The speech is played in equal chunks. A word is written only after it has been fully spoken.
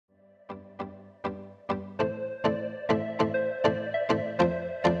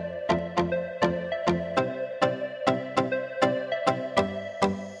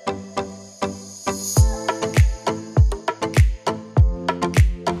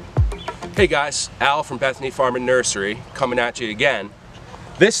Hey guys, Al from Bethany Farm and Nursery coming at you again.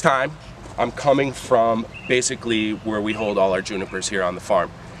 This time I'm coming from basically where we hold all our junipers here on the farm.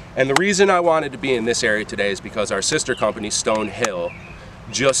 And the reason I wanted to be in this area today is because our sister company, Stone Hill,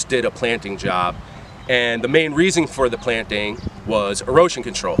 just did a planting job. And the main reason for the planting was erosion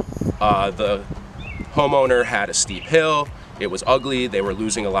control. The homeowner had a steep hill, it was ugly, they were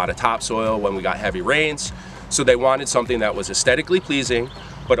losing a lot of topsoil when we got heavy rains. So they wanted something that was aesthetically pleasing,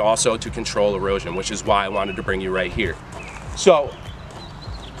 but also to control erosion, which is why I wanted to bring you right here. So,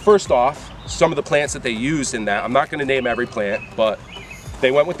 first off, some of the plants that they used in that, I'm not gonna name every plant, but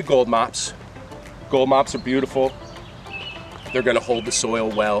they went with the gold mops. Gold mops are beautiful. They're gonna hold the soil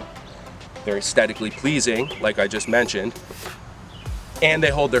well. They're aesthetically pleasing, like I just mentioned. And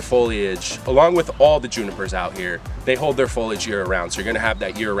they hold their foliage, along with all the junipers out here, they hold their foliage year-round, so you're gonna have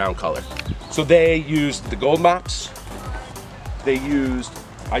that year-round color. So they used the gold mops. They used,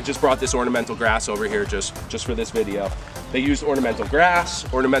 I just brought this ornamental grass over here just for this video. They used ornamental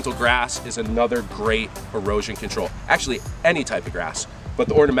grass. Ornamental grass is another great erosion control. Actually, any type of grass, but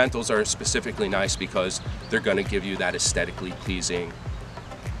the ornamentals are specifically nice because they're gonna give you that aesthetically pleasing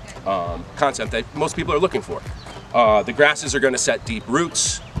concept that most people are looking for. The grasses are gonna set deep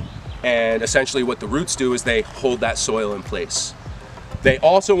roots, and essentially what the roots do is they hold that soil in place. They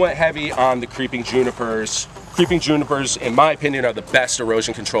also went heavy on the creeping junipers. Creeping junipers, in my opinion, are the best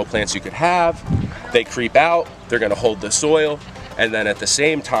erosion control plants you could have. They creep out, they're gonna hold the soil, and then at the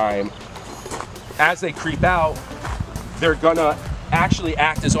same time, as they creep out, they're gonna actually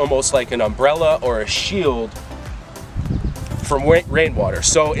act as almost like an umbrella or a shield from rainwater.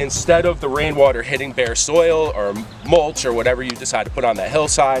 So instead of the rainwater hitting bare soil or mulch or whatever you decide to put on that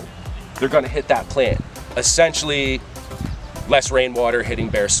hillside, they're gonna hit that plant. Essentially, less rainwater hitting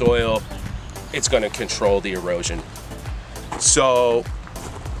bare soil, it's gonna control the erosion. So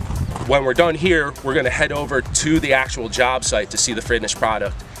when we're done here, we're gonna head over to the actual job site to see the finished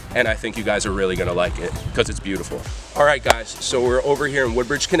product, and I think you guys are really gonna like it because it's beautiful. All right guys, so we're over here in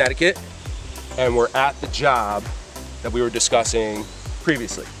Woodbridge, Connecticut, and we're at the job that we were discussing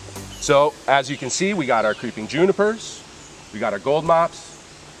previously. So as you can see, we got our creeping junipers, we got our gold mops,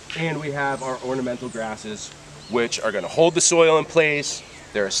 and we have our ornamental grasses, which are gonna hold the soil in place.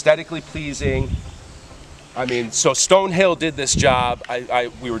 They're aesthetically pleasing. I mean, so Stone Hill did this job.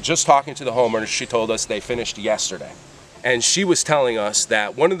 We were just talking to the homeowner. She told us they finished yesterday. And she was telling us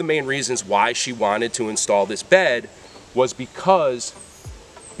that one of the main reasons why she wanted to install this bed was because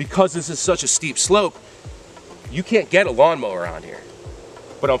this is such a steep slope, you can't get a lawnmower on here.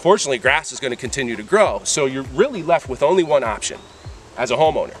 But unfortunately, grass is gonna continue to grow. So you're really left with only one option as a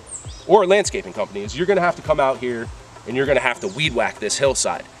homeowner or a landscaping company, is you're gonna have to come out here and you're gonna have to weed whack this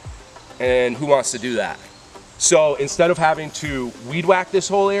hillside. And who wants to do that? So instead of having to weed whack this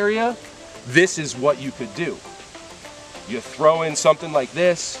whole area, this is what you could do. You throw in something like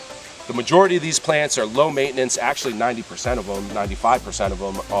this. The majority of these plants are low maintenance. Actually 90% of them, 95% of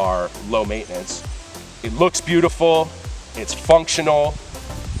them are low maintenance. It looks beautiful, it's functional,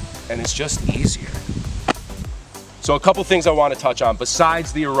 and it's just easier. So a couple things I want to touch on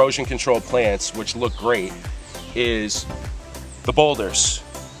besides the erosion control plants, which look great, is the boulders.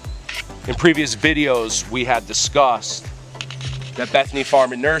 In previous videos, we had discussed that Bethany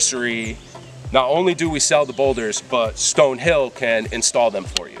Farm and Nursery, not only do we sell the boulders, but Stone Hill can install them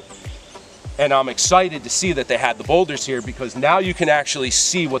for you. And I'm excited to see that they had the boulders here because now you can actually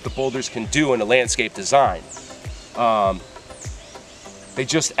see what the boulders can do in a landscape design. They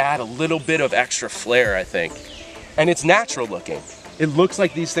just add a little bit of extra flair, I think. And it's natural looking. It looks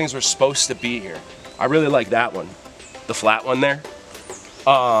like these things were supposed to be here. I really like that one, the flat one there.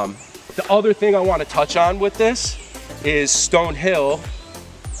 The other thing I want to touch on with this is Stone Hill,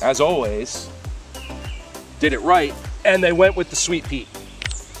 as always, did it right, and they went with the sweet peat.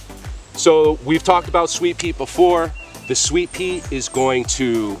 So we've talked about sweet peat before. The sweet peat is going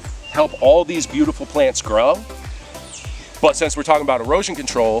to help all these beautiful plants grow. But since we're talking about erosion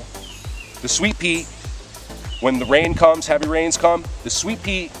control, the sweet peat, when the rain comes, heavy rains come, the sweet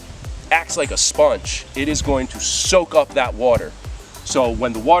peat acts like a sponge. It is going to soak up that water. So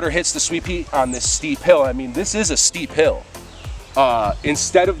when the water hits the sweet peat on this steep hill, I mean, this is a steep hill.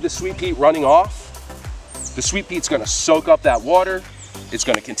 Instead of the sweet peat running off, the sweet peat's gonna soak up that water, it's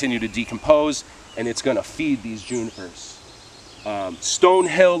gonna continue to decompose, and it's gonna feed these junipers. Stone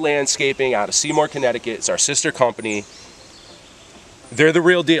Hill Landscaping out of Seymour, Connecticut, it's our sister company. They're the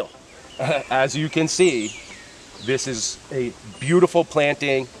real deal. As you can see, this is a beautiful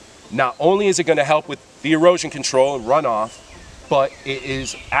planting. Not only is it gonna help with the erosion control and runoff, but it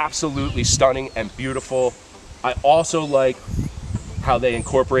is absolutely stunning and beautiful. I also like how they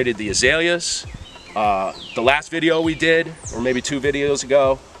incorporated the azaleas. The last video we did, or maybe 2 videos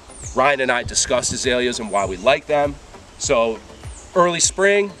ago, Ryan and I discussed azaleas and why we like them. So early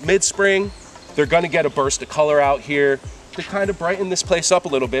spring, mid-spring, they're gonna get a burst of color out here to kind of brighten this place up a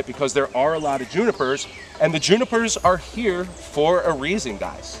little bit, because there are a lot of junipers, and the junipers are here for a reason,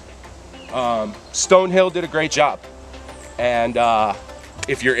 guys. Stone Hill did a great job. And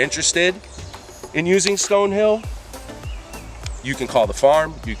if you're interested in using Stone Hill, you can call the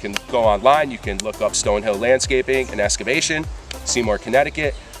farm, you can go online, you can look up Stone Hill Landscape-Excavation, Seymour,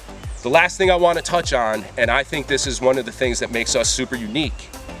 Connecticut. The last thing I want to touch on, and I think this is one of the things that makes us super unique,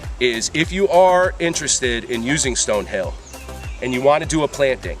 is if you are interested in using Stone Hill and you want to do a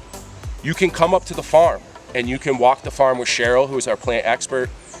planting, you can come up to the farm and you can walk the farm with Cheryl, who is our plant expert.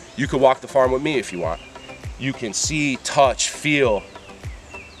 You can walk the farm with me if you want. You can see, touch, feel,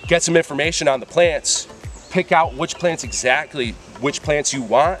 get some information on the plants, pick out which plants you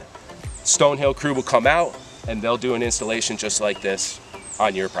want. Stone Hill crew will come out and they'll do an installation just like this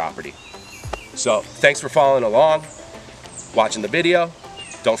on your property. So thanks for following along, watching the video.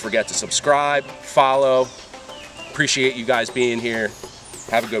 Don't forget to subscribe, follow. Appreciate you guys being here.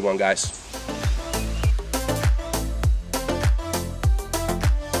 Have a good one, guys.